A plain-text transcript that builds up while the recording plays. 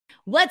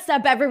What's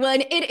up,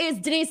 everyone? It is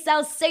Denise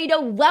Salcedo.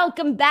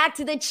 Welcome back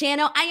to the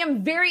channel. I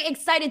am very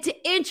excited to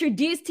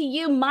introduce to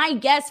you my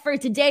guest for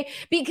today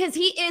because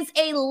he is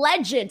a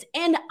legend,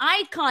 an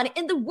icon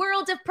in the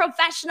world of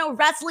professional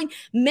wrestling.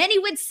 Many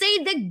would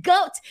say the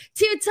GOAT,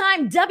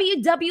 two-time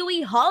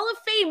WWE Hall of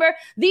Famer,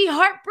 the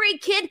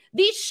Heartbreak Kid,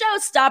 the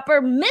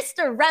Showstopper,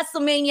 Mr.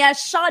 WrestleMania,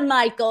 Shawn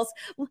Michaels.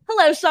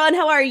 Hello, Shawn.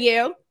 How are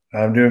you?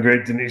 I'm doing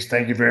great, Denise.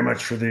 Thank you very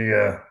much for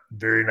the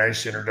very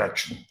nice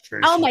introduction. It's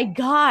very Oh sweet. my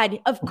God.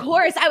 Of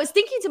course. I was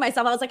thinking to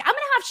myself, I was like, I'm going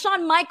to have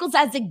Shawn Michaels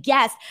as a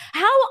guest.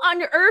 How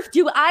on earth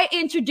do I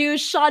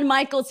introduce Shawn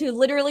Michaels, who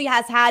literally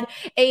has had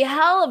a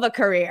hell of a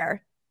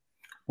career?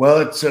 Well,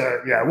 it's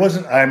yeah, it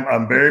wasn't.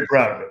 I'm very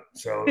proud of it.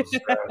 So it's,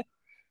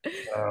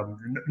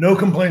 no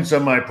complaints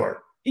on my part.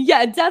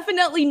 Yeah,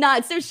 definitely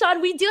not. So, Shawn,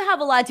 we do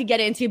have a lot to get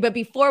into, but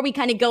before we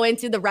kind of go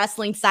into the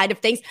wrestling side of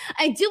things,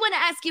 I do want to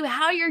ask you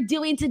how you're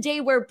doing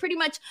today. We're pretty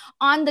much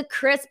on the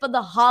crisp of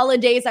the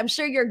holidays. I'm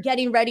sure you're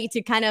getting ready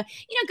to kind of,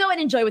 go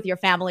and enjoy with your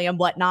family and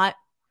whatnot.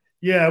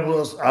 Yeah,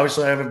 well,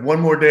 obviously I have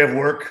one more day of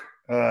work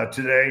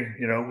today.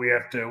 We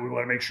want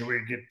to make sure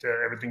we get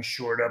everything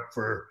shored up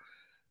for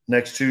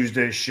next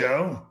Tuesday's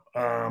show.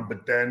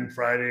 But then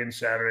Friday and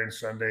Saturday and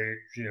Sunday,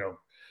 it'd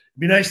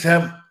be nice to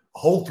have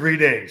whole 3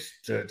 days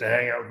to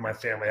hang out with my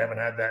family. I haven't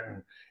had that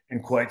in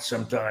quite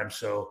some time.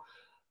 So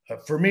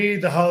for me,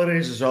 the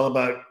holidays is all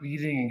about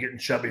eating and getting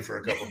chubby for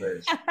a couple of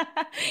days.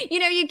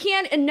 You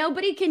can't, and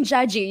nobody can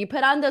judge you. You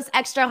put on those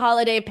extra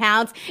holiday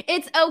pounds.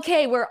 It's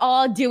okay. We're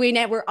all doing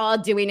it. We're all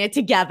doing it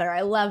together.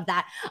 I love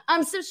that.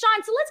 So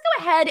Shawn, so let's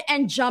go ahead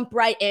and jump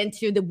right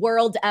into the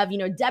world of,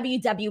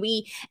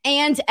 WWE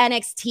and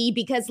NXT,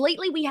 because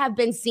lately we have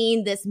been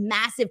seeing this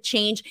massive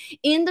change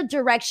in the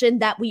direction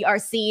that we are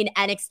seeing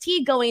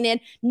NXT going in.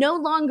 No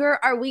longer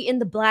are we in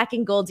the black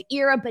and gold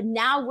era, but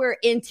now we're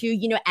into,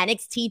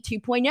 NXT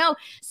 2.0.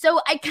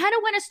 So I kind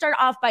of want to start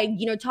off by,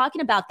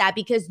 talking about that,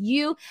 because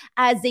you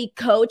as a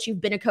coach,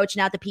 you've been a coach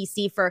now at the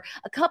PC for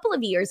a couple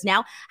of years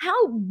now.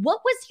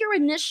 What was your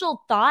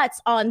initial thoughts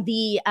on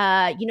the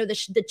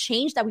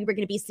change that we were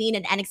going to be seeing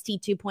in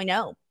NXT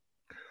 2.0?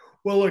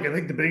 Well, look, I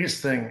think the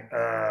biggest thing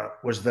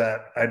was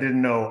that I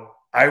didn't know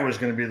I was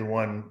going to be the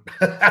one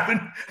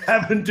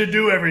having to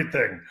do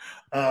everything.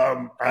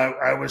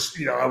 I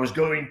was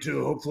going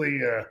to hopefully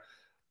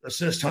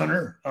assist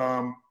Hunter,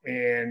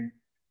 and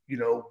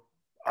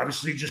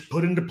obviously just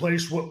put into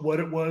place what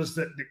it was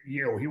that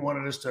he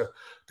wanted us to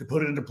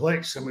put into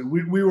place. I mean,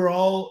 we were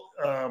all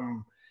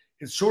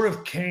it sort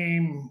of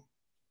came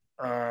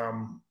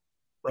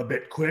a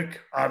bit quick,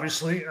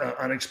 obviously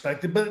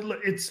unexpected, but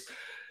it's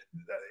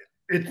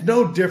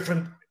no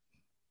different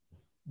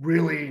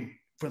really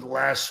for the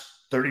last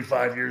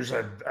 35 years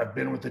I've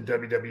been with the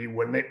WWE.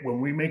 When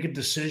we make a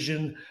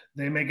decision,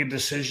 they make a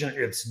decision.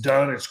 It's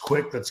done. It's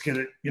quick. Let's get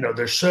it.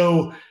 They're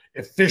so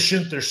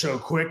efficient. They're so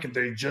quick, and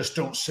they just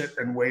don't sit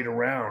and wait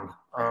around.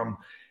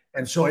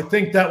 And so I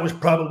think that was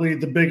probably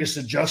the biggest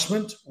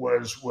adjustment.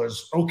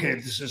 Was okay.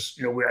 This is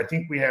I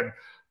think we had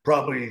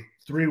probably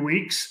 3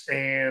 weeks,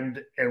 and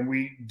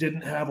we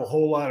didn't have a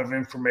whole lot of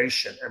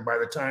information. And by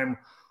the time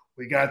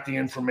we got the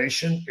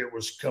information, it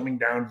was coming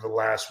down to the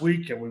last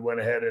week, and we went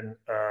ahead and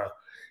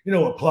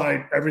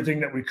applied everything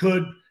that we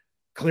could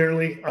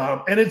clearly.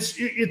 And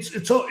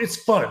it's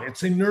fun.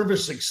 It's a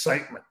nervous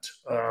excitement.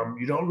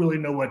 You don't really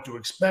know what to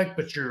expect,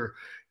 but you're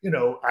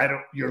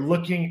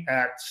looking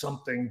at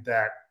something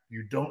that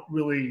you don't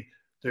really,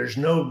 there's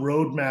no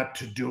roadmap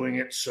to doing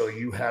it. So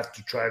you have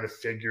to try to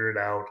figure it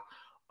out.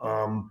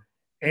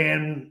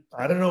 And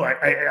I don't know,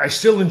 I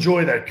still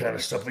enjoy that kind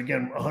of stuff.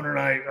 Again, Hunter and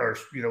I are,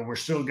 we're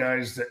still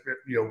guys that,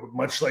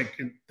 much like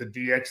in the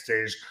DX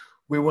days,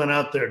 we went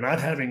out there not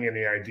having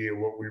any idea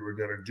what we were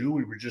going to do.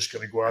 We were just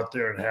going to go out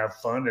there and have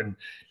fun and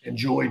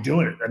enjoy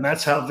doing it. And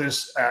that's how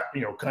this,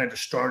 kind of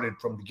started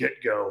from the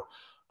get-go.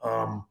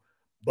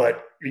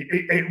 But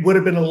it would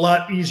have been a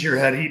lot easier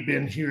had he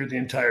been here the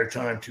entire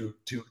time to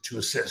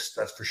assist.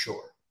 That's for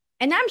sure.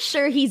 And I'm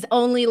sure he's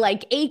only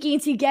like aching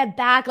to get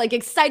back, like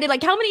excited.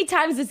 Like, how many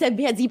times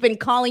has he been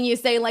calling you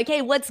saying like,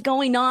 hey, what's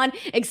going on,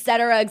 et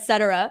cetera, et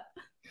cetera?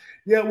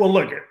 Yeah, well,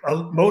 look,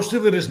 most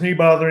of it is me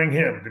bothering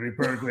him, to be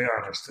perfectly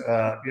honest.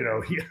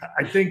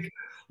 I think,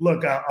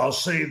 look, I'll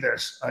say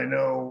this. I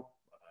know,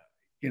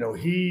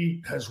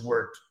 he has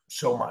worked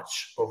so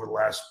much over the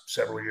last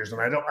several years,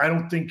 and I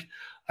don't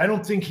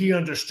think he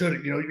understood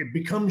it. It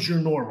becomes your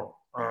normal.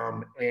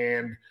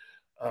 And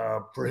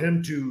for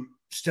him to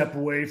step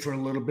away for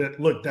a little bit,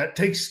 look, that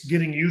takes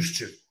getting used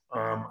to.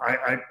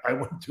 I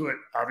went through it,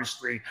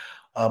 obviously.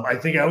 I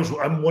think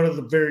I'm one of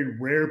the very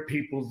rare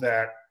people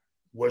that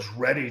was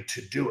ready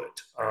to do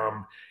it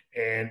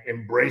and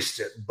embraced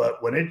it.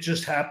 But when it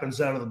just happens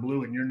out of the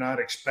blue and you're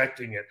not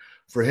expecting it,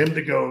 for him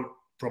to go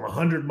from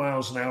 100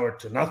 miles an hour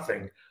to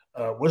nothing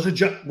was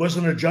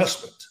an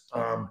adjustment.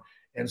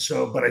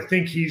 But I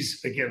think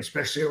he's, again,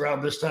 especially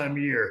around this time of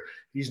year,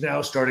 he's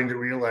now starting to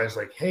realize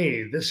like,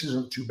 hey, this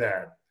isn't too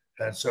bad.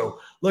 And so,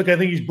 look, I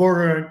think he's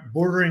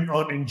bordering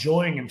on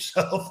enjoying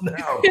himself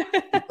now, to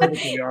be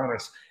perfectly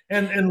honest.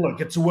 And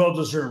look, it's a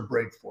well-deserved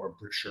break for him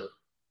for sure.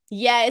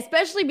 Yeah,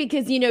 especially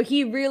because,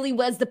 he really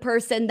was the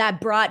person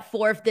that brought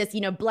forth this,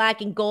 black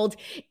and gold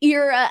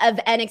era of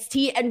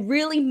NXT and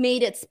really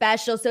made it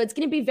special. So it's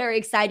going to be very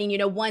exciting,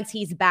 once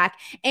he's back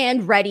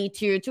and ready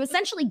to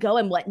essentially go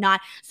and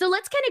whatnot. So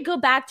let's kind of go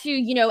back to,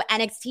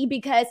 NXT,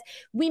 because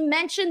we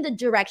mentioned the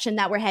direction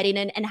that we're heading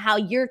in and how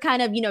you're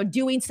kind of,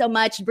 doing so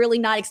much, really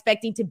not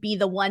expecting to be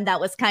the one that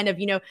was kind of,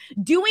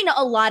 doing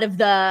a lot of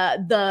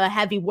the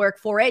heavy work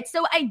for it.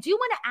 So I do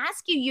want to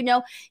ask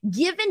you,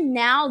 given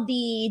now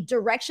the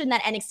direction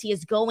that NXT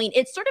is going,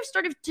 it's sort of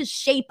started to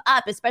shape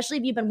up, especially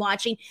if you've been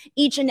watching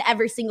each and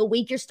every single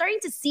week. You're starting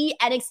to see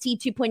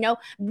NXT 2.0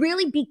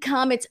 really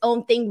become its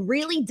own thing,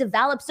 really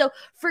develop. So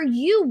for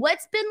you,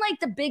 what's been like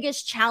the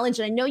biggest challenge?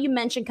 And I know you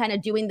mentioned kind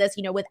of doing this,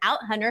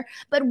 without Hunter,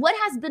 but what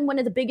has been one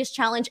of the biggest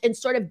challenge in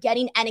sort of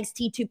getting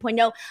NXT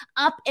 2.0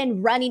 up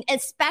and running,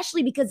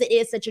 especially because it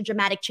is such a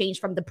dramatic change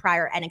from the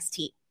prior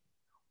NXT?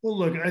 Well,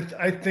 look,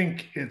 I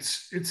think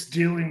it's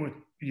dealing with,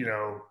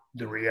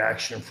 the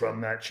reaction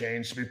from that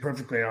change. To be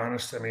perfectly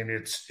honest, I mean,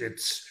 it's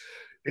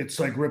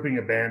like ripping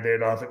a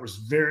Band-Aid off. It was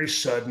very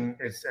sudden.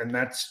 And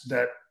that's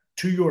that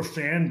to your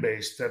fan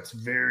base. That's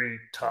very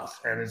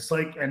tough. And it's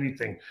like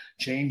anything,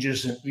 change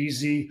isn't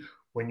easy.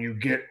 When you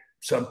get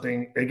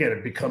something, again,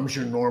 it becomes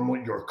your normal.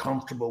 You're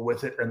comfortable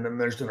with it, and then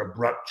there's an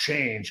abrupt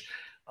change.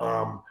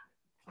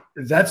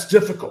 That's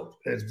difficult.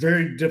 It's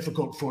very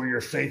difficult for your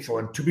faithful.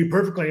 And to be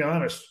perfectly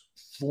honest,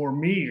 for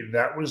me,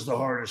 that was the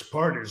hardest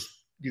part. Is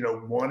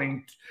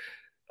wanting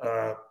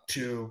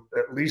to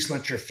at least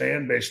let your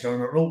fan base know,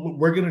 no,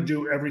 we're going to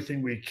do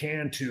everything we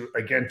can to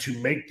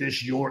make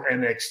this your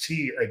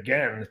NXT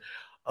again.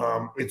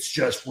 It's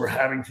just we're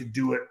having to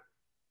do it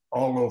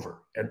all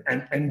over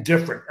and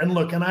different. And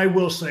look, and I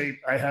will say,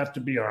 I have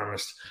to be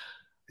honest,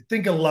 I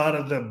think a lot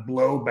of the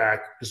blowback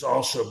is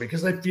also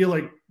because I feel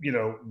like,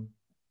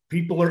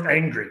 people are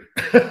angry.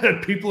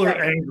 People are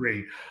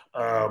angry.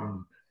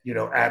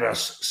 At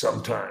us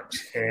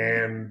sometimes,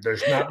 and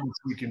there's not much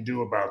we can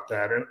do about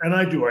that. And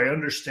I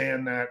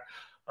understand that.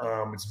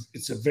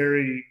 It's a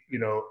very,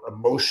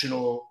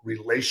 emotional,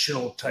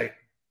 relational type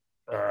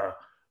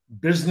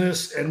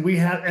business, and we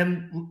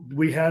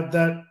have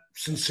that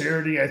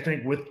sincerity, I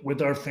think,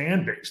 with our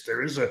fan base.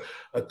 There is a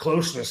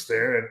closeness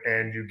there,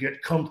 and you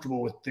get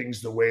comfortable with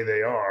things the way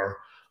they are.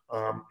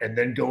 And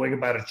then going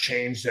about a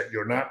change that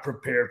you're not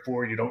prepared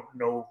for, you don't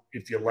know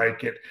if you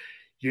like it,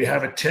 you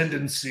have a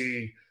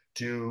tendency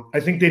I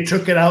think they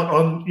took it out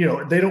on,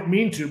 they don't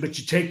mean to, but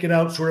you take it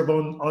out sort of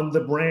on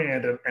the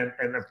brand.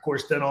 And of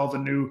course, then all the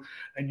new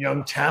and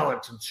young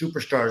talent and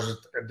superstars,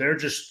 and they're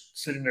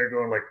just sitting there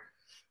going like,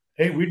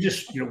 hey, we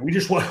just want,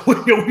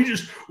 we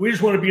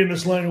just want to be in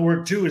this line of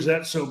work too. Is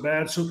that so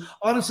bad? So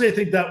honestly, I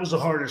think that was the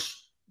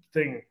hardest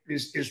thing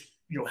is,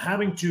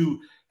 having to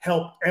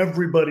help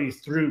everybody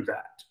through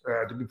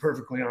that, to be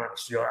perfectly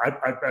honest.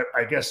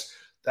 I guess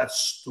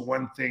that's the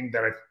one thing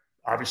that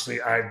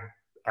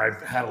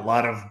I've had a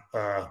lot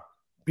of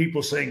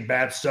people saying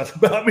bad stuff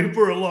about me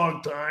for a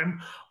long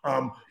time.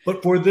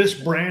 But for this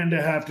brand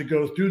to have to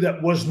go through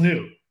that was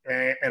new.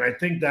 And I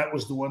think that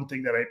was the one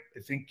thing that I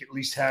think at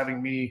least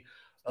having me,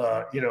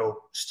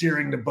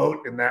 steering the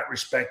boat in that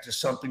respect is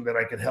something that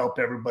I could help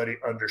everybody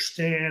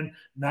understand,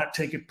 not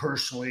take it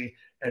personally,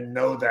 and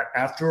know that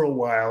after a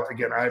while,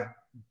 again, I've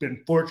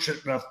been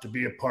fortunate enough to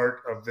be a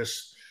part of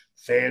this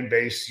fan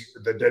base,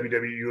 the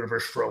WWE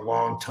universe, for a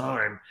long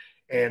time.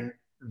 And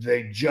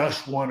they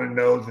just want to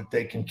know that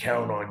they can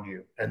count on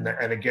you. And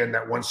again,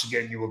 that once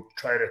again, you will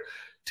try to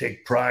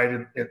take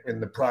pride in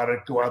the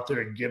product, go out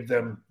there and give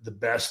them the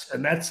best.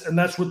 And that's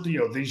what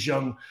these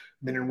young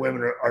men and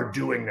women are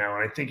doing now.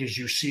 And I think as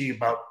you see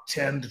about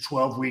 10 to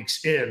 12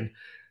 weeks in,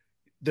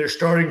 they're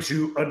starting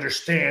to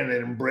understand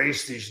and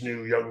embrace these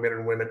new young men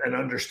and women and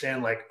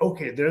understand, like,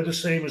 okay, they're the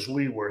same as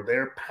we were.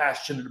 They're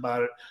passionate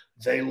about it.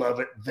 They love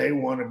it. They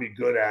want to be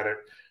good at it.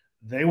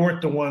 They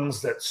weren't the ones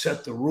that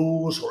set the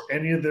rules or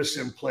any of this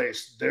in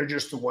place. They're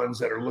just the ones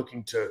that are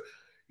looking to,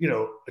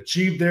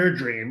 achieve their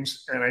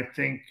dreams. And I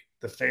think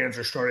the fans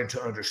are starting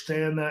to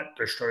understand that.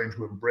 They're starting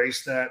to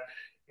embrace that,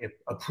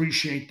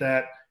 appreciate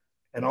that,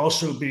 and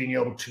also being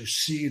able to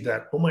see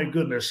that, oh my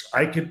goodness,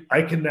 I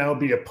can now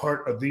be a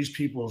part of these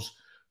people's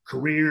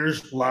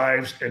careers,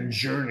 lives, and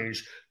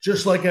journeys,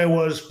 just like I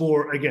was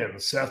for, again,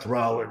 Seth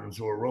Rollins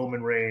or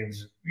Roman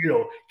Reigns,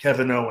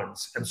 Kevin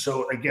Owens. And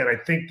so, again, I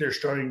think they're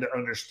starting to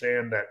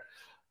understand that,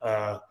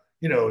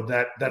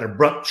 that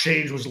abrupt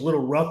change was a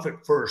little rough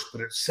at first,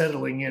 but it's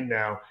settling in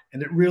now.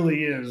 And it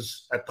really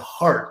is at the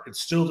heart.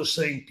 It's still the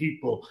same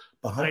people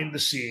behind the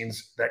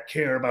scenes that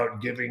care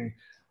about giving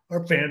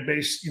our fan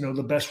base,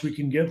 the best we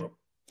can give them.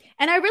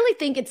 And I really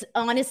think it's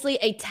honestly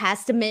a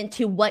testament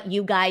to what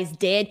you guys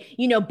did,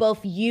 both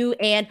you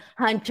and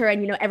Hunter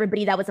and,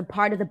 everybody that was a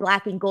part of the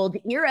black and gold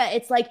era.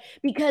 It's like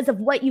because of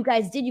what you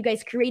guys did, you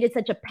guys created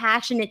such a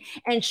passionate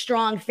and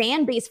strong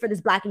fan base for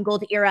this black and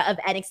gold era of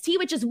NXT,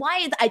 which is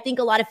why I think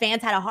a lot of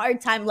fans had a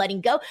hard time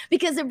letting go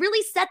because it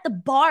really set the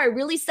bar,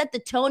 really set the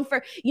tone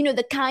for,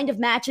 the kind of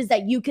matches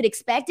that you could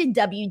expect in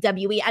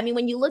WWE. I mean,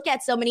 when you look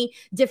at so many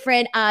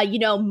different,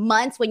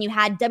 months when you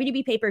had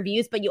WWE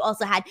pay-per-views, but you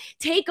also had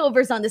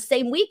takeovers on the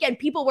same weekend,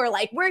 people were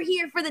like, we're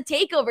here for the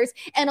takeovers.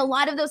 And a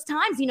lot of those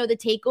times, the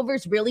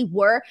takeovers really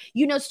were,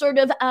 sort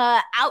of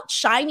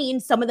outshining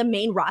some of the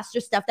main roster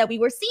stuff that we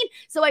were seeing.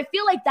 So I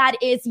feel like that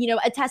is,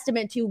 a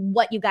testament to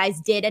what you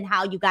guys did and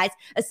how you guys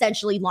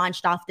essentially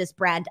launched off this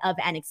brand of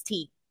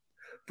NXT.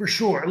 For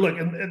sure. Look,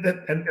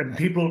 and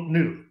people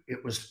knew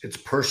it's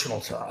personal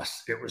to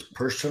us. It was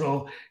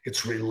personal.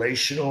 It's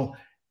relational.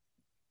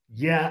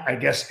 Yeah, I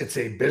guess it's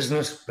a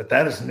business, but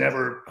that is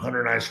never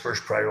Hunter and I's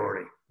first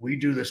priority. We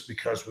do this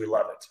because we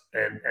love it,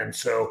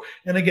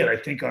 and again, I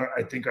think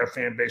our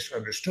fan base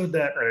understood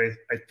that.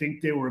 I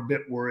think they were a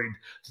bit worried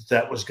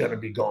that was going to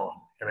be gone,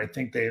 and I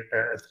think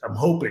I'm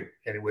hoping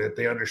anyway that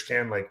they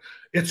understand like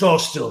it's all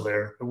still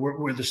there.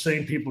 We're the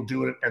same people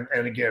doing it,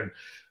 and again,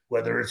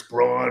 whether it's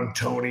Braun,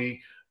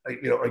 Tony,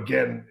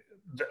 again.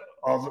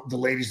 All the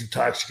ladies of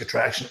Toxic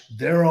Attraction,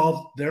 they're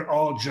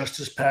all just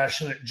as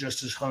passionate,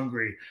 just as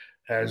hungry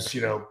as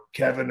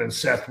Kevin and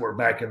Seth were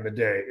back in the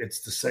day.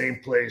 It's the same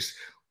place.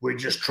 We're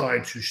just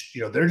trying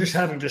to, they're just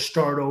having to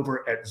start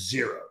over at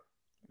zero.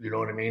 You know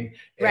what I mean?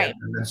 Right.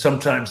 And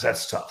sometimes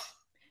that's tough.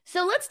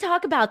 So let's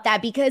talk about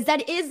that because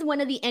that is one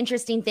of the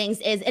interesting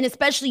things and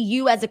especially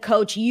you as a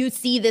coach, you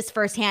see this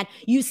firsthand.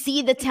 You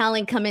see the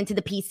talent come into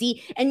the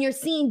PC and you're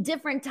seeing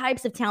different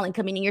types of talent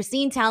coming in. You're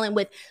seeing talent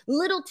with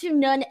little to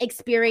none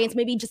experience,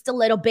 maybe just a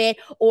little bit,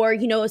 or,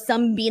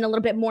 some being a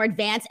little bit more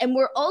advanced. And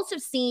we're also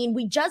seeing,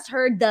 we just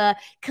heard the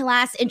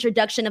class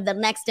introduction of the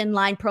Next in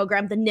Line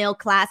program, the NIL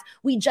class.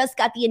 We just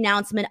got the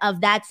announcement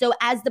of that. So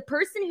as the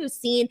person who's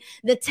seen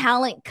the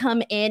talent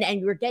come in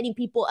and you're getting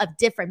people of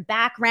different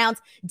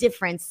backgrounds,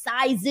 different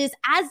sizes,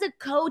 as a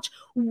coach,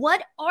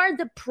 what are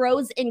the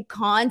pros and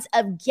cons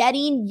of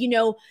getting,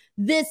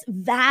 this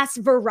vast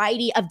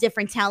variety of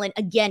different talent,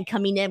 again,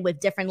 coming in with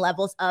different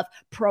levels of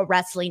pro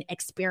wrestling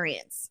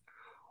experience?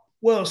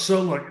 Well,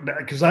 so look,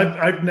 because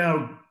I've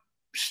now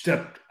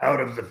stepped out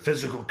of the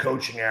physical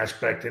coaching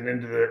aspect and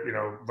into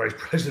the, vice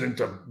president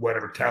of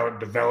whatever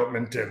talent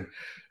development and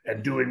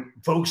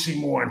focusing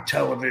more on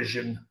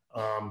television,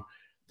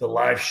 the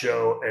live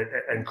show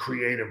and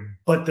creative.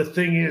 But the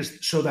thing is,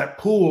 so that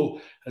pool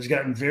has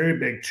gotten very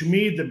big. To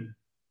me, the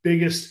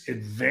biggest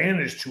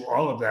advantage to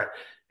all of that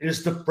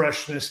is the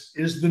freshness,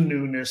 is the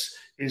newness,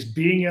 is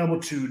being able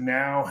to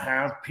now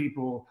have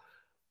people.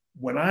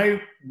 When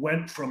I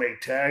went from a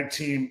tag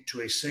team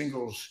to a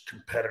singles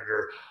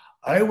competitor,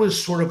 I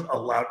was sort of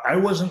allowed, I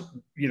wasn't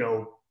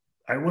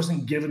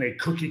given a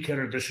cookie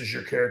cutter, this is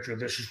your character,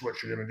 this is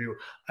what you're going to do.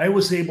 I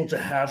was able to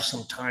have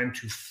some time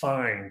to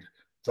find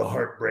the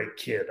Heartbreak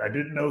Kid. I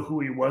didn't know who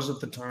he was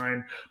at the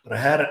time, but I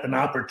had an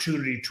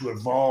opportunity to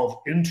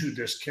evolve into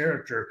this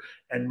character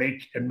and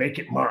make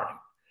it mine.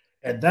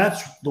 And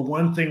that's the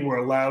one thing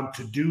we're allowed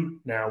to do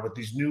now with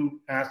these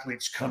new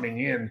athletes coming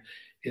in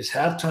is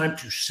have time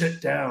to sit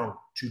down,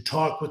 to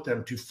talk with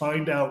them, to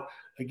find out,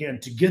 again,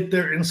 to get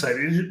their insight.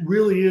 It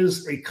really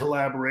is a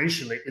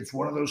collaboration. It's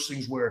one of those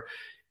things where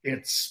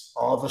it's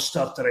all the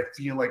stuff that I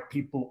feel like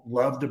people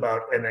loved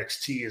about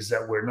NXT is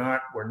that we're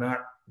not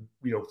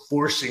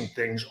forcing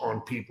things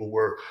on people.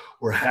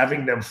 We're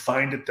having them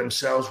find it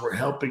themselves. We're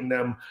helping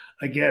them.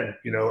 Again,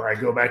 I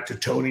go back to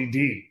Tony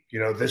D.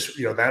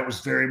 That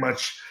was very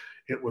much.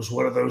 It was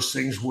one of those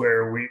things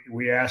where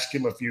we ask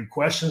him a few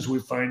questions, we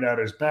find out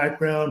his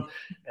background,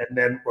 and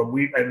then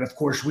and of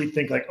course we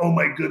think like, oh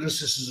my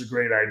goodness, this is a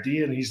great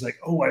idea, and he's like,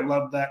 oh, I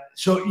love that.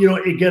 So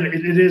again,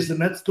 it is,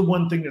 and that's the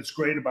one thing that's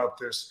great about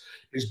this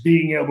is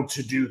being able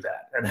to do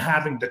that and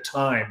having the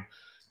time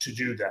to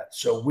do that.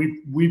 So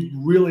we've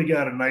really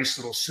got a nice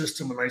little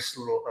system, a nice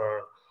little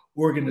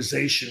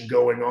organization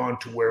going on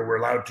to where we're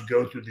allowed to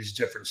go through these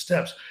different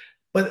steps.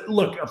 But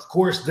look, of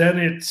course, then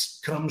it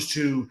comes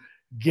to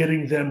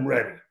getting them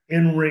ready,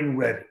 in-ring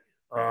ready.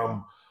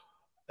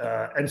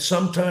 And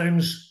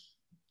sometimes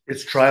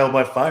it's trial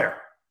by fire,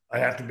 I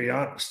have to be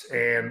honest.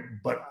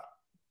 But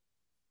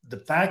the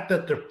fact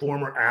that they're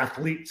former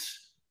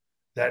athletes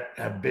that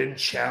have been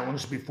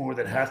challenged before,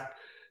 that have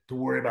to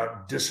worry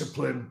about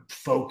discipline,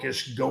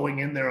 focus, going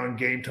in there on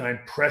game time,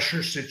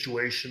 pressure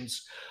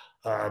situations,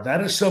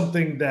 that is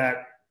something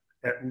that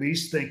at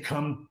least they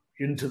come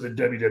into the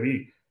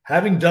WWE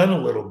having done a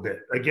little bit.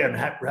 Again,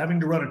 having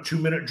to run a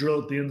 2-minute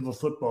drill at the end of a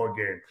football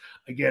game.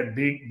 Again,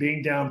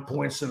 being down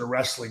points in a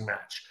wrestling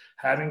match,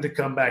 having to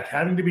come back,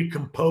 having to be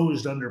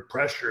composed under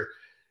pressure.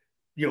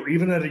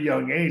 Even at a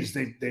young age,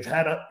 they've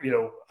had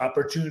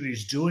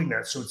opportunities doing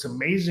that. So it's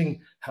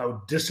amazing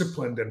how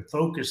disciplined and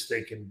focused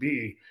they can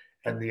be,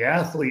 and the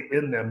athlete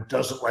in them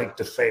doesn't like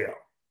to fail.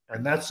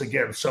 And that's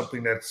again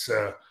something that's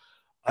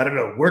I don't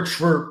know, works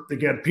for,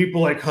 again,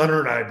 people like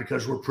Hunter and I,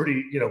 because we're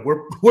pretty,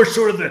 we're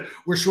sort of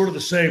the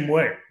same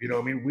way.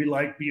 I mean, we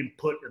like being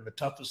put in the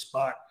toughest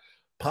spot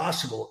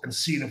possible and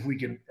seeing if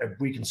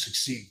we can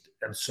succeed.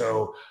 And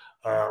so,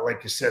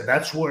 like you said,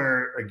 that's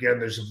where, again,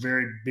 there's a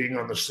very being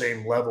on the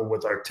same level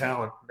with our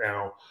talent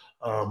now.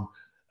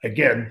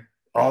 Again,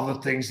 all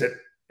the things that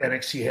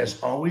NXT has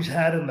always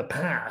had in the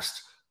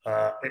past,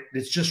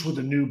 it's just with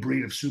a new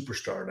breed of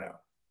superstar now.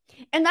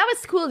 And that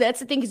was cool. That's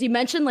the thing, because you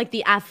mentioned like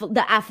the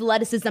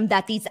athleticism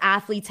that these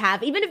athletes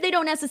have, even if they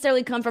don't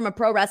necessarily come from a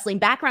pro wrestling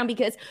background,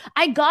 because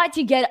I got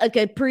to get like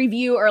a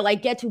preview or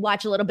like get to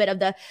watch a little bit of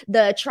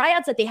the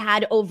tryouts that they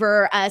had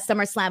over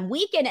SummerSlam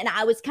weekend. And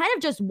I was kind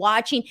of just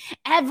watching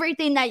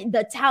everything that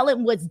the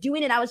talent was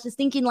doing. And I was just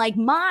thinking like,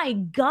 my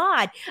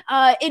God,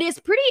 it is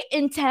pretty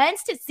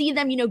intense to see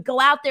them, go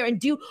out there and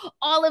do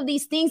all of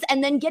these things.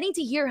 And then getting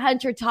to hear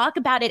Hunter talk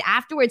about it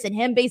afterwards, and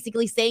him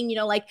basically saying,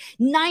 like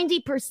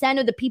 90%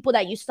 of the people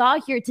that you saw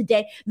here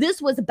today,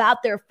 this was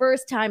about their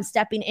first time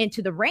stepping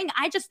into the ring.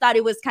 I just thought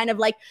it was kind of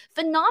like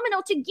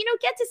phenomenal to,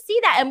 get to see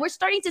that. And we're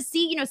starting to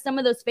see, some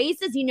of those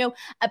faces,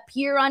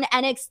 appear on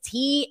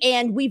NXT,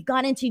 and we've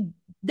gone into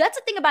that's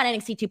the thing about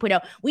NXT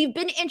 2.0. We've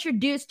been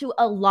introduced to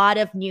a lot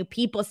of new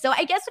people. So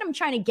I guess what I'm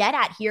trying to get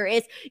at here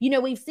is,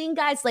 we've seen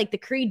guys like the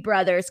Creed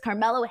brothers,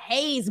 Carmelo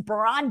Hayes,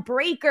 Braun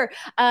Breaker,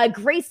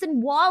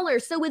 Grayson Waller.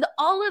 So with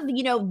all of,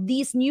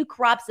 these new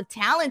crops of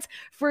talents,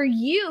 for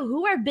you,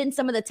 who have been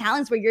some of the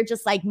talents where you're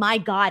just like, my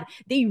God,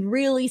 they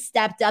really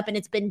stepped up, and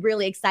it's been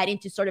really exciting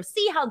to sort of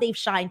see how they've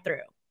shined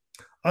through?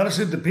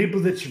 Honestly, the people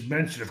that you've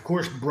mentioned, of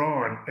course,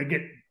 Braun,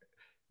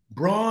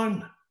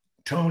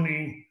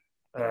 Tony,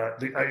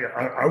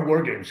 our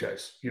War Games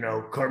guys,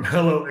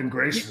 Carmelo and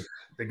Grayson,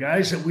 the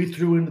guys that we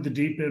threw into the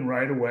deep end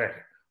right away,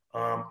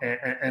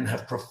 and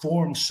have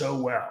performed so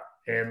well.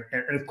 And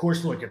of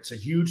course, look, it's a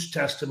huge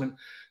testament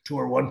to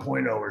our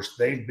 1.0ers.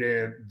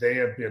 They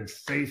have been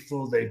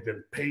faithful. They've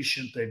been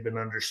patient. They've been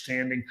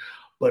understanding.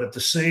 But at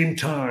the same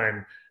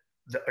time,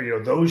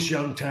 those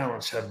young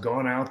talents have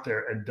gone out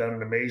there and done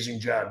an amazing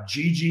job.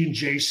 Gigi and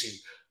JC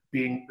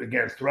being,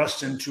 again,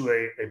 thrust into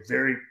a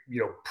very,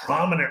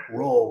 prominent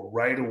role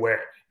right away.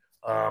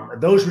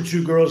 And those were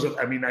two girls that,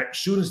 as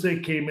soon as they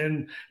came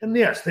in, and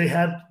yes, they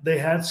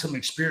had some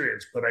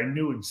experience, but I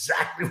knew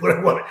exactly what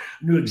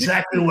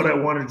I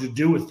wanted to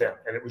do with them.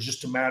 And it was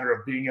just a matter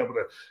of being able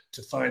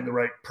to find the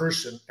right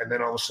person. And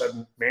then all of a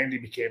sudden Mandy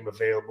became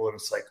available, and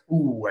it's like,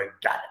 ooh, I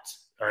got it.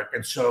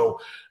 And so,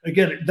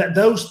 again,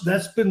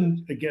 that's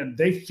been, again,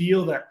 they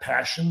feel that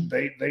passion.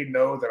 They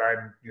know that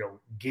I'm,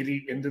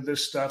 giddy into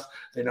this stuff.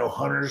 They know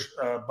Hunter's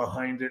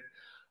behind it.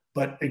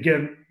 But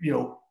again,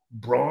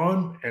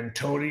 Braun and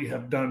Tony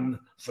have done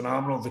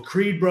phenomenal. The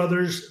Creed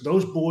brothers,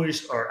 those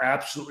boys are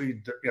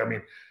absolutely,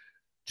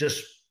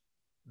 just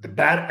the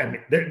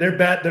bad. They're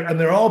bad, and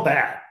they're all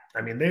bad.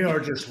 They are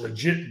just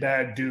legit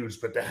bad dudes,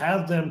 but to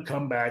have them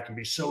come back and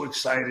be so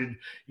excited,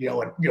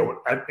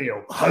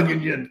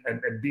 hugging you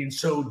and being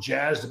so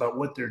jazzed about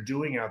what they're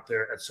doing out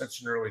there at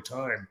such an early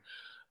time,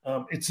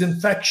 it's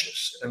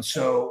infectious. And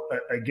so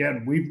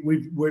again,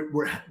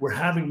 we're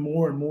having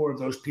more and more of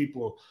those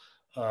people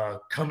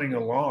coming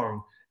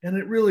along, and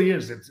it really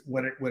is. It's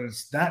when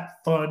it's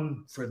that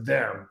fun for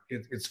them,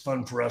 it's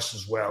fun for us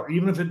as well.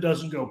 Even if it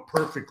doesn't go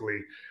perfectly,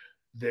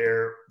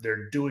 they're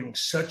doing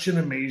such an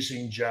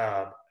amazing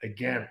job.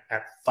 Again,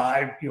 at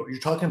 5, you're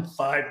talking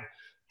 5.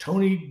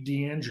 Tony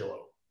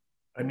D'Angelo,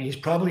 he's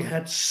probably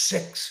had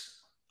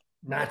 6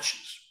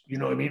 matches,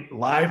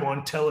 live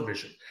on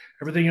television.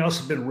 Everything else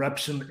has been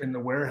reps in the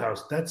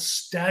warehouse. That's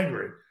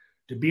staggering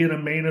to be in a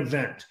main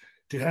event,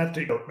 to have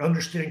to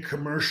understand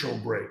commercial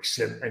breaks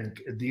and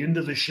at the end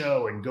of the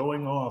show and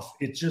going off.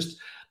 It's just,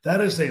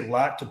 that is a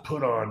lot to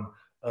put on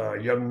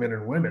young men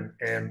and women,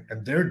 and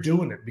they're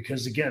doing it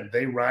because, again,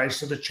 they rise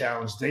to the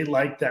challenge. They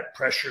like that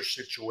pressure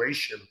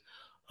situation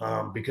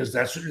because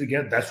that's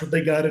what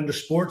they got into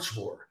sports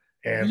for,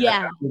 and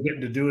we're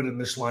getting to do it in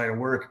this line of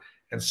work.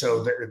 And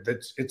so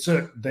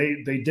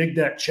they dig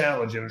that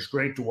challenge, and it's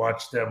great to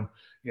watch them,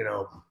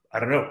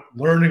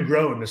 learn and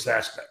grow in this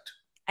aspect.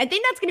 I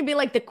think that's going to be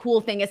like the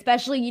cool thing,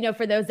 especially,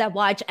 for those that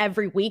watch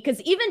every week. Because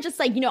even just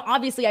like,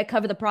 obviously I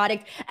cover the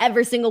product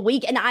every single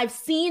week, and I've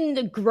seen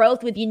the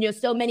growth with,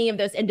 so many of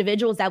those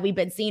individuals that we've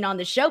been seeing on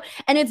the show.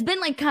 And it's been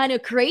like kind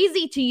of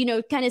crazy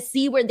to, kind of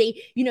see where they,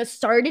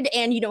 started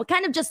and,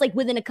 kind of just like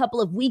within a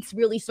couple of weeks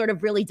really sort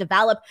of really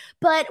develop.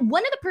 But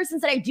one of the persons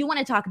that I do want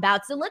to talk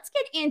about, so let's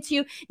get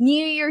into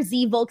New Year's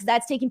Evil, because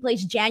that's taking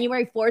place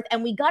January 4th.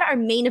 And we got our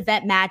main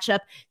event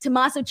matchup,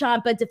 Tommaso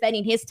Ciampa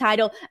defending his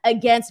title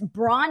against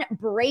Braun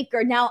Breaker.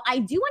 Breakker. Now, I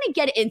do want to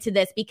get into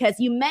this because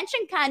you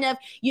mentioned kind of,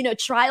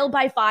 trial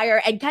by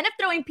fire and kind of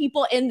throwing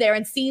people in there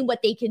and seeing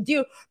what they can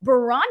do.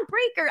 Braun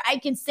Breakker, I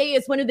can say,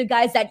 is one of the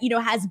guys that,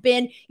 has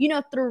been,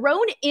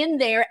 thrown in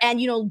there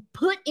and,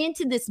 put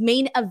into this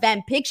main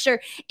event picture.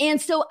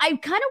 And so I kind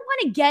of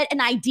want to get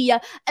an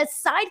idea,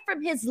 aside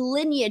from his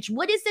lineage,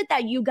 what is it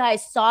that you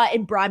guys saw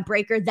in Braun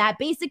Breakker that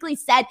basically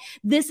said,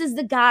 this is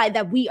the guy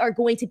that we are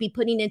going to be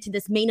putting into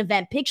this main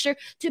event picture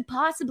to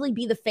possibly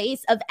be the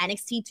face of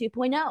NXT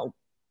 2.0?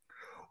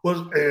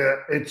 Well,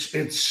 it's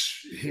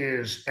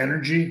his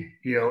energy,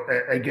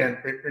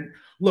 again,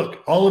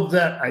 look, all of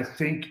that, I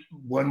think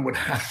one would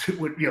have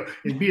to,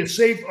 it'd be a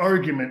safe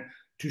argument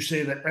to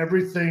say that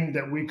everything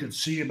that we could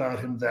see about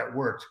him that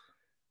worked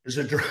is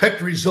a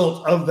direct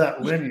result of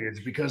that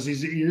lineage, because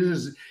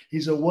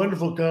he's a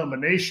wonderful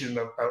combination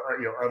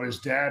of his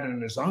dad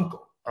and his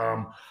uncle.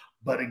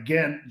 But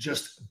again,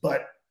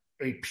 but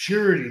a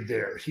purity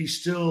there. He's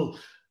still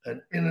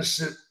an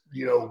innocent,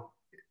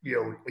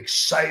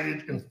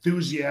 excited,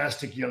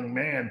 enthusiastic young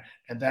man,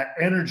 and that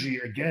energy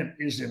again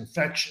is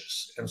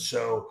infectious. And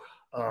so,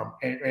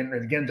 and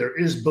again, there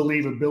is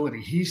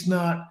believability. He's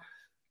not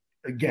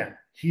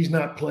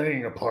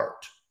playing a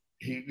part.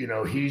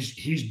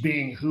 He's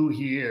being who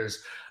he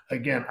is.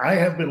 Again, I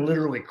have been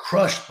literally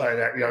crushed by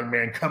that young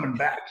man coming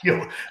back,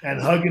 and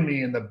hugging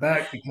me in the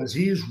back, because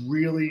he is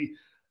really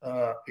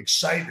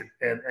excited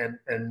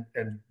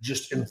and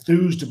just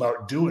enthused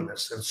about doing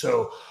this. And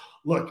so,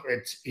 look,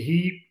 I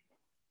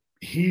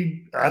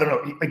don't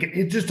know,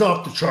 it's just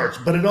off the charts,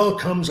 but it all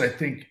comes, I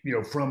think,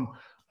 from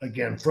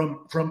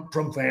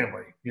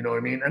family, you know what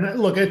I mean? And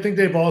look, I think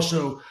they've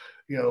also,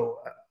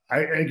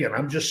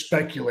 I'm just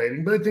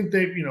speculating, but I think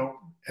they've,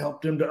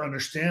 helped him to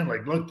understand,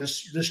 like, look,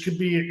 this could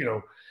be,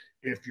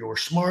 if you're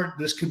smart,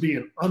 this could be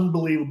an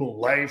unbelievable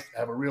life,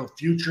 have a real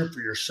future for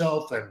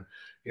yourself and,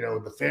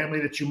 the family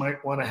that you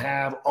might want to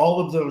have,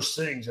 all of those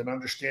things, and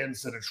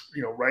understands that it's,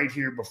 right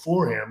here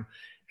before him.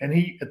 And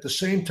he, at the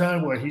same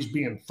time, while he's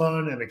being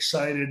fun and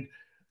excited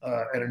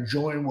and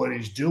enjoying what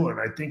he's doing,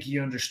 I think he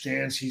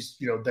understands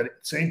that at the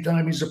same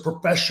time, he's a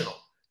professional,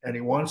 and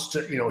he wants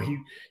to,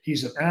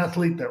 he's an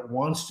athlete that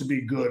wants to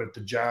be good at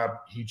the job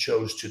he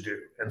chose to do.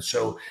 And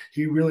so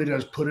he really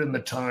does put in the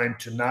time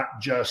to not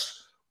just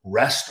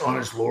rest on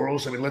his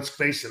laurels. I mean, let's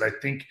face it, I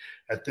think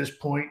at this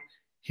point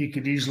he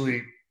could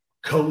easily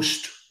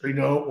coast,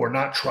 or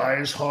not try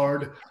as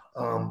hard.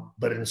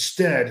 But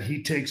instead,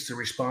 he takes the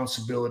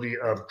responsibility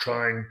of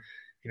trying,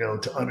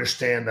 to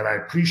understand that I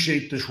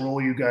appreciate this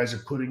role you guys are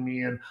putting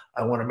me in.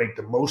 I want to make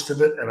the most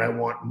of it, and I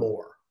want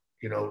more,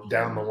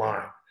 down the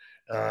line.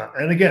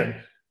 And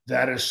again,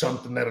 that is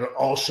something that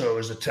also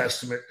is a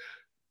testament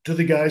to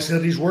the guys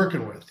that he's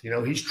working with.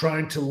 He's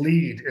trying to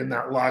lead in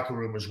that locker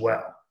room as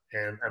well.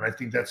 And I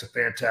think that's a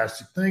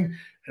fantastic thing.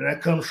 And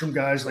that comes from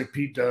guys like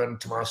Pete Dunne,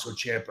 Tommaso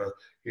Ciampa,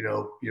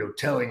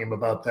 telling him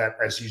about that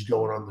as he's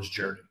going on this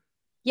journey.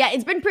 Yeah,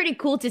 it's been pretty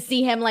cool to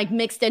see him like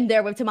mixed in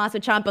there with Tommaso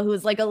Ciampa,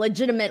 who's like a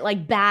legitimate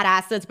like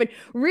badass. So it's been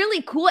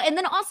really cool. And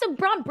then also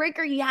Braun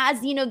Breakker, he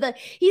has the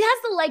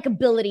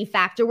likability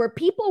factor where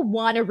people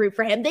want to root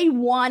for him. They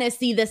want to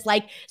see this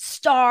like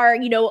star,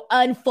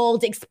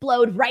 unfold,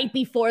 explode right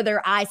before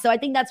their eyes. So I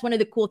think that's one of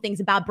the cool things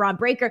about Braun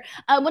Breakker.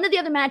 One of the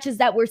other matches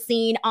that we're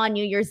seeing on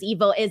New Year's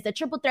Evil is the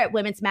triple threat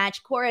women's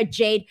match: Cora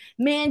Jade,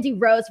 Mandy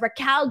Rose,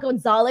 Raquel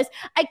Gonzalez.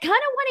 I kind of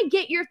want to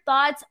get your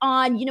thoughts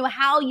on,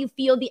 how you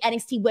feel the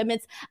NXT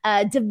women's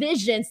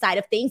division side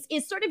of things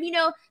is sort of,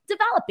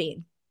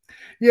 developing.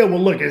 Yeah, well,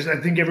 look, as I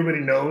think everybody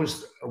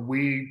knows,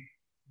 we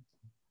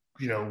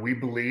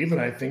believe, and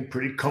I think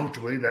pretty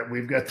comfortably, that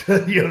we've got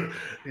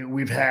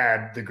we've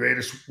had the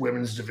greatest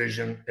women's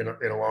division in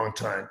a long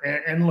time.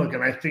 And look,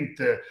 and I think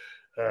the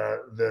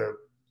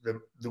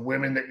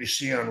women that you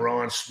see on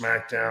Raw and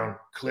SmackDown,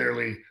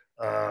 clearly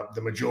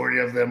the majority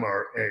of them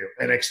are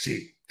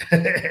NXT,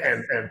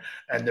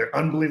 and they're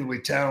unbelievably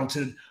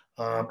talented.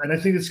 And I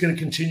think it's going to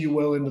continue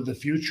well into the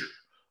future.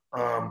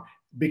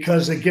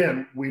 Because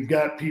again, we've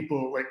got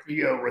people like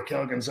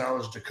Raquel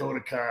Gonzalez,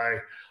 Dakota Kai.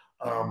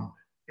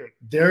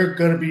 They're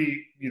going to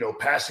be,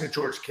 passing it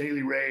towards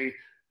Kaylee Ray,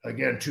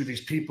 again, to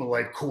these people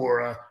like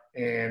Cora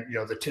and,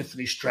 the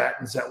Tiffany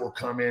Strattons that will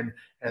come in,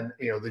 and,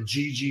 the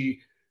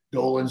Gigi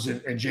Dolans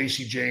and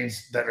JC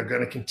Janes that are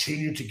going to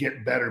continue to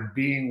get better,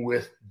 being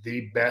with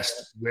the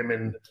best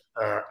women,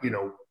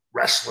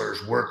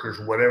 wrestlers,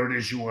 workers, whatever it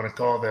is you want to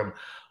call them,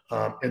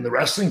 in the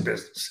wrestling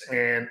business.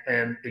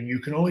 And you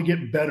can only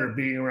get better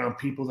being around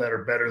people that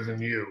are better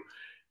than you.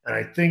 And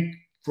I think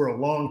for a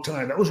long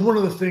time, that was one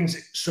of the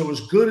things. So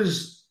as good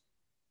as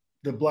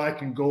the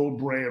Black and Gold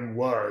brand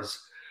was,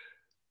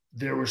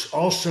 there was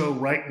also,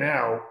 right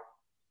now,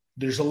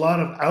 there's a lot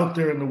of out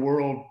there in the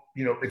world,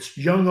 it's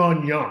young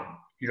on young.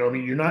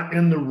 You're not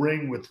in the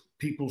ring with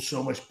people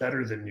so much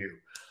better than you.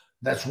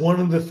 That's one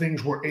of the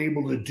things we're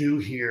able to do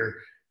here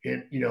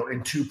in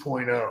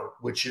 2.0,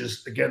 which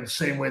is, again, the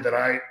same way that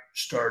I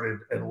started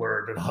and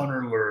learned, and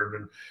Hunter learned,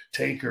 and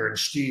Taker and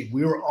Steve.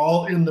 We were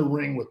all in the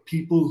ring with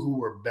people who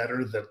were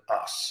better than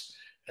us.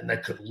 and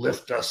that could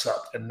lift us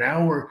up. And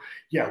now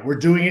we're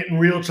doing it in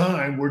real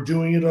time. We're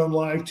doing it on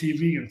live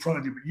TV in front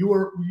of you.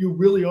 But you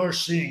really are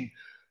seeing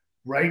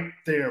right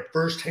there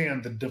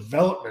firsthand the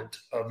development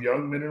of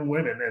young men and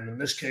women, and in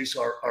this case,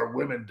 our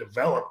women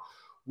develop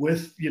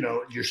with,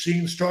 you're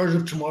seeing the stars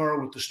of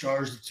tomorrow with the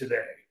stars of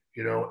today,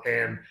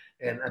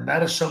 and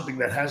that is something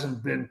that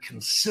hasn't been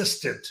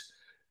consistent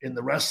in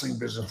the wrestling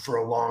business for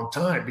a long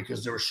time,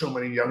 because there were so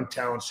many young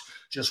talents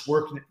just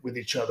working with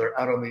each other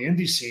out on the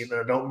indie scene. And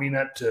I don't mean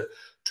that to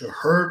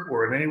hurt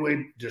or in any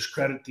way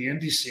discredit the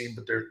indie scene,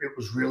 but it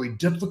was really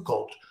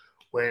difficult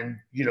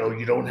when you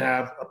don't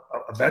have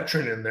a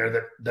veteran in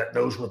there that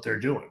knows what they're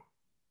doing.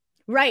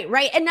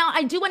 Right. And now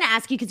I do want to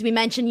ask you, because we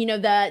mentioned,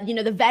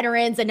 the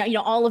veterans and,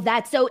 all of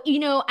that. So,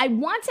 I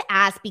want to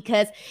ask,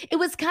 because it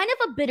was kind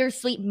of a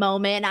bittersweet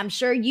moment. I'm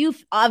sure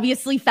you've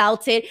obviously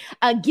felt it,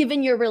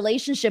 given your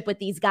relationship with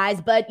these guys.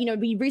 But,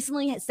 we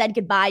recently said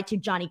goodbye to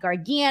Johnny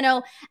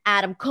Gargano,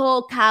 Adam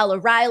Cole, Kyle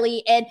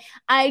O'Reilly. And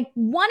I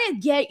want to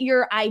get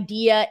your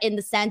idea in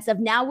the sense of,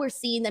 now we're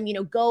seeing them,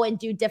 go and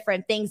do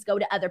different things, go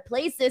to other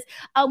places.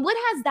 What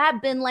has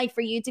that been like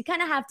for you to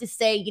kind of have to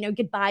say,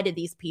 goodbye to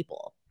these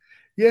people?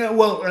 Yeah,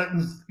 well,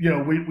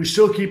 we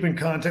still keep in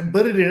contact,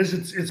 but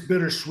it's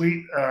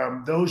bittersweet.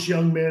 Those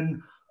young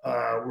men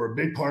were a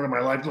big part of my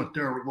life. Look,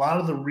 they're a lot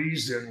of the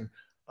reason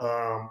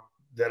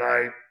that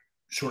I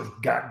sort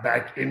of got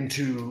back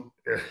into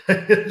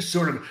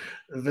sort of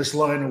this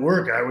line of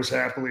work. I was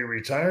happily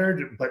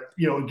retired, but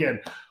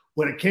again,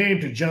 when it came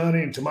to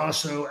Johnny and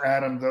Tommaso,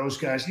 Adam, those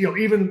guys,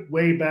 even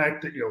way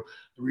back, the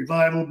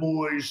Revival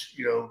Boys,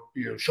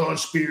 Shawn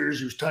Spears,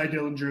 who was Ty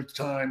Dillinger at the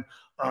time.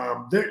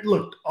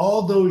 Look,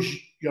 all those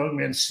young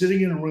men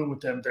sitting in a room with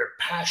them, their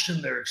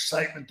passion, their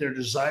excitement, their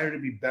desire to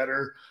be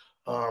better,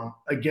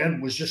 again,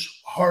 was just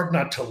hard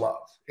not to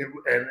love.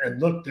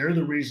 And look, they're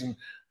the reason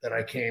that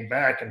I came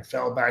back and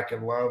fell back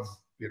in love,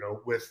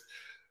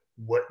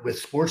 with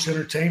sports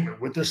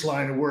entertainment, with this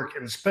line of work,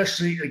 and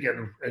especially,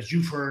 again, as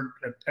you've heard,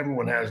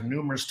 everyone has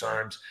numerous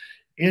times,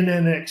 in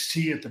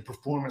NXT at the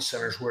performance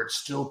centers, where it's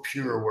still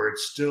pure, where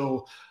it's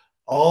still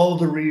all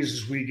the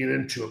reasons we get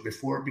into it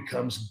before it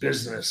becomes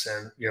business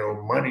and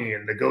money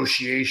and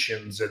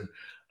negotiations and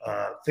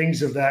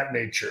things of that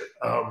nature.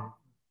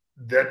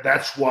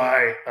 That's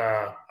why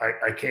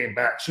I came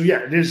back. So yeah,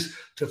 it is,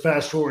 to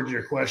fast forward to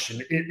your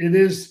question. It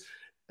is,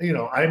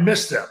 I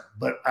miss them,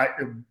 but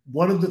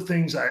one of the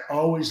things I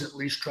always at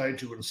least try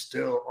to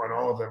instill on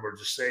all of them, or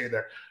to say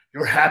that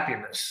your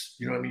happiness,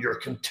 your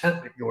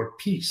contentment, your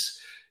peace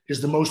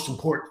is the most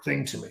important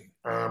thing to me.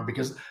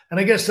 Because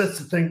I guess that's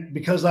the thing,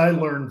 because I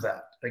learned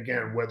that,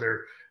 again,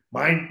 whether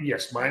mine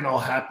all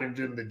happened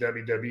in the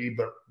WWE,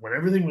 but when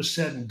everything was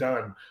said and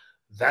done,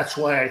 that's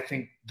why I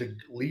think the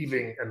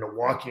leaving and the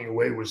walking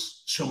away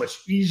was so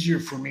much easier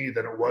for me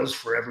than it was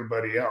for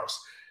everybody else.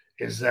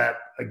 Is that,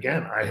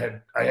 again, I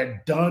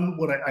had done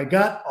what I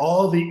got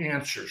all the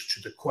answers to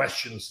the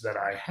questions that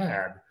I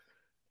had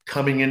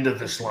coming into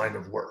this line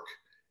of work.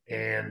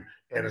 And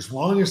as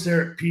long as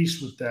they're at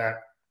peace with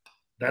that,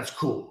 that's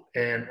cool.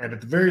 And at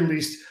the very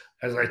least,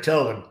 as I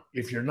tell them,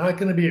 if you're not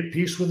going to be at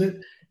peace with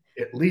it,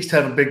 at least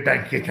have a big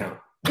bank account.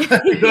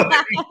 Exactly.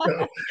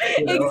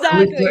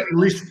 At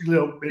least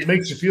it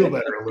makes you feel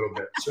better a little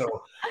bit.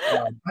 So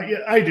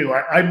I do.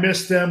 I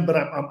miss them, but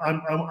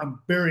I'm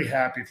very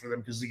happy for them,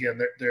 because again,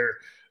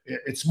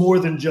 it's more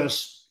than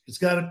just.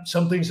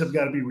 Some things have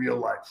got to be real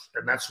life,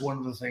 and that's one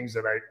of the things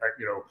that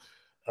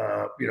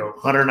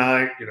Hunter and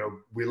I,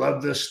 we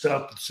love this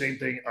stuff. The same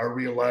thing, our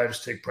real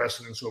lives take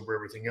precedence over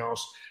everything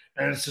else.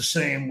 And it's the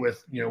same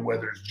with,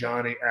 whether it's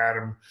Johnny,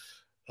 Adam,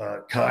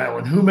 Kyle,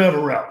 and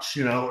whomever else,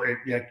 he's now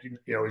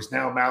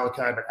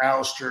Malachi, but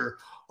Alistair,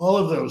 all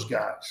of those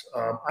guys.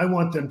 I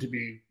want them to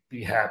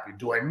be happy.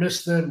 Do I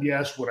miss them?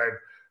 Yes. Would I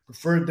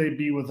prefer they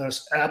be with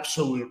us?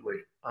 Absolutely.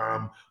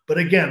 But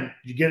again,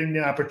 you're getting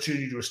the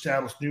opportunity to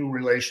establish new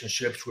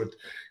relationships with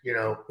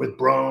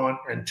Braun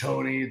and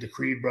Tony, the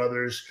Creed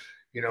brothers.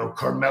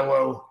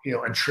 Carmelo,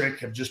 and Trick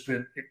have just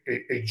been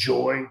a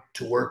joy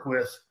to work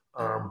with.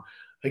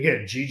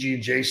 Again, Gigi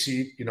and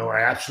JC,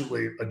 I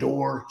absolutely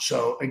adore.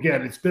 So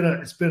again, it's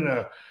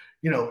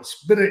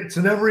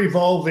an ever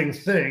evolving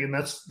thing, and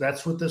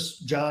that's what this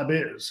job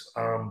is.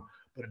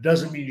 But it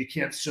doesn't mean you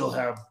can't still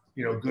have,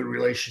 good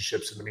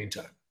relationships in the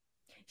meantime.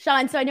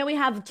 Shawn, so I know we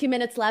have 2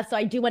 minutes left, so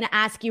I do want to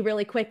ask you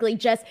really quickly,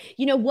 just,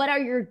 what are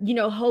your,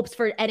 hopes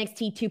for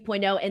NXT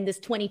 2.0 in this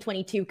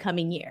 2022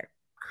 coming year?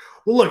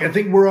 Well, look, I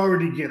think we're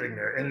already getting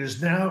there, and it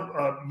is now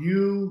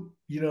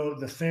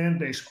the fan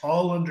base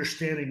all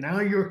understanding. Now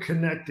you're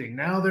connecting.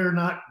 Now they're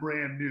not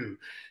brand new.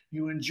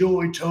 You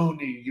enjoy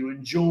Tony. You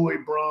enjoy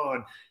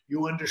Braun.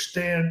 You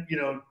understand,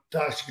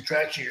 Toxic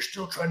Attraction. You're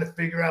still trying to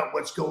figure out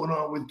what's going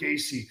on with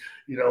Gacy.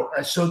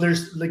 So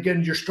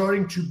you're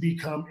starting to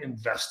become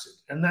invested,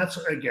 and that's,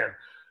 again,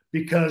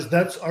 because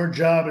that's our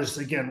job. Is,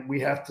 again, we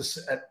have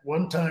to, at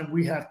one time,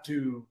 we have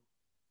to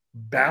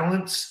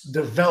balance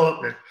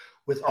development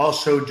with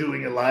also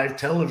doing a live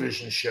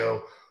television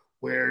show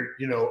where,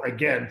 you know,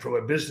 again, from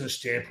a business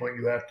standpoint,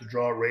 you have to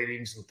draw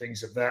ratings and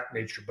things of that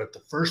nature. But the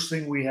first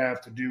thing we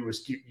have to do is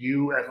get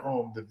you at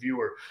home, the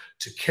viewer,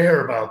 to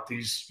care about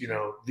these, you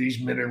know, these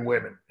men and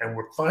women. And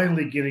we're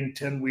finally getting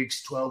 10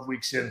 weeks, 12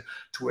 weeks in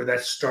to where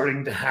that's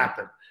starting to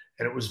happen.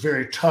 And it was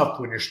very tough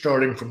when you're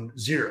starting from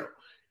zero.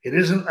 It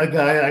isn't a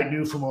guy I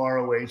knew from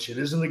ROH. It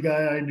isn't a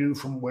guy I knew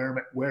from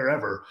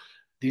wherever.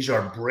 These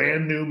are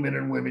brand new men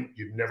and women.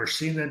 You've never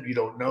seen them. You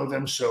don't know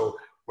them. So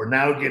we're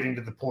now getting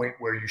to the point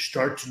where you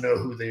start to know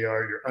who they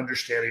are, you're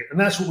understanding. And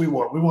that's what we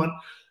want. We want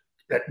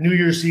that New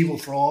Year's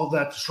Eve for all of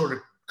that to sort of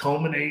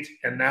culminate.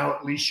 And now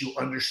at least you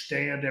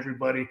understand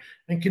everybody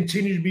and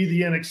continue to be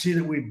the NXT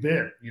that we've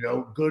been, you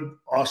know, good,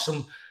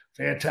 awesome,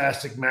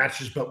 fantastic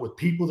matches, but with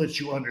people that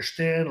you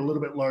understand, a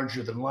little bit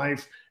larger than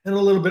life and a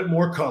little bit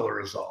more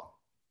color is all.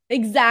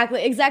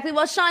 Exactly, exactly.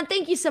 Well, Shawn,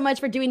 thank you so much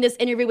for doing this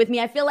interview with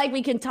me. I feel like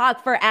we can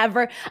talk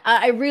forever.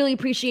 I really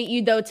appreciate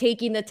you, though,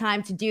 taking the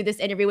time to do this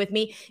interview with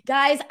me.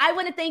 Guys, I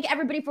want to thank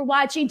everybody for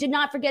watching. Do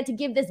not forget to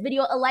give this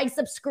video a like,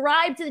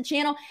 subscribe to the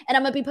channel, and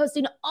I'm going to be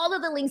posting all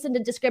of the links in the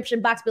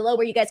description box below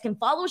where you guys can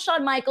follow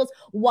Shawn Michaels,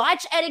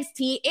 watch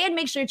NXT, and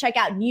make sure to check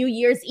out New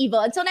Year's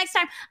Evil. Until next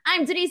time,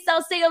 I'm Denise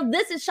Salcedo.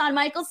 This is Shawn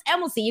Michaels,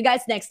 and we'll see you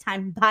guys next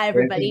time. Bye,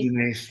 everybody. Thank you,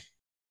 Denise.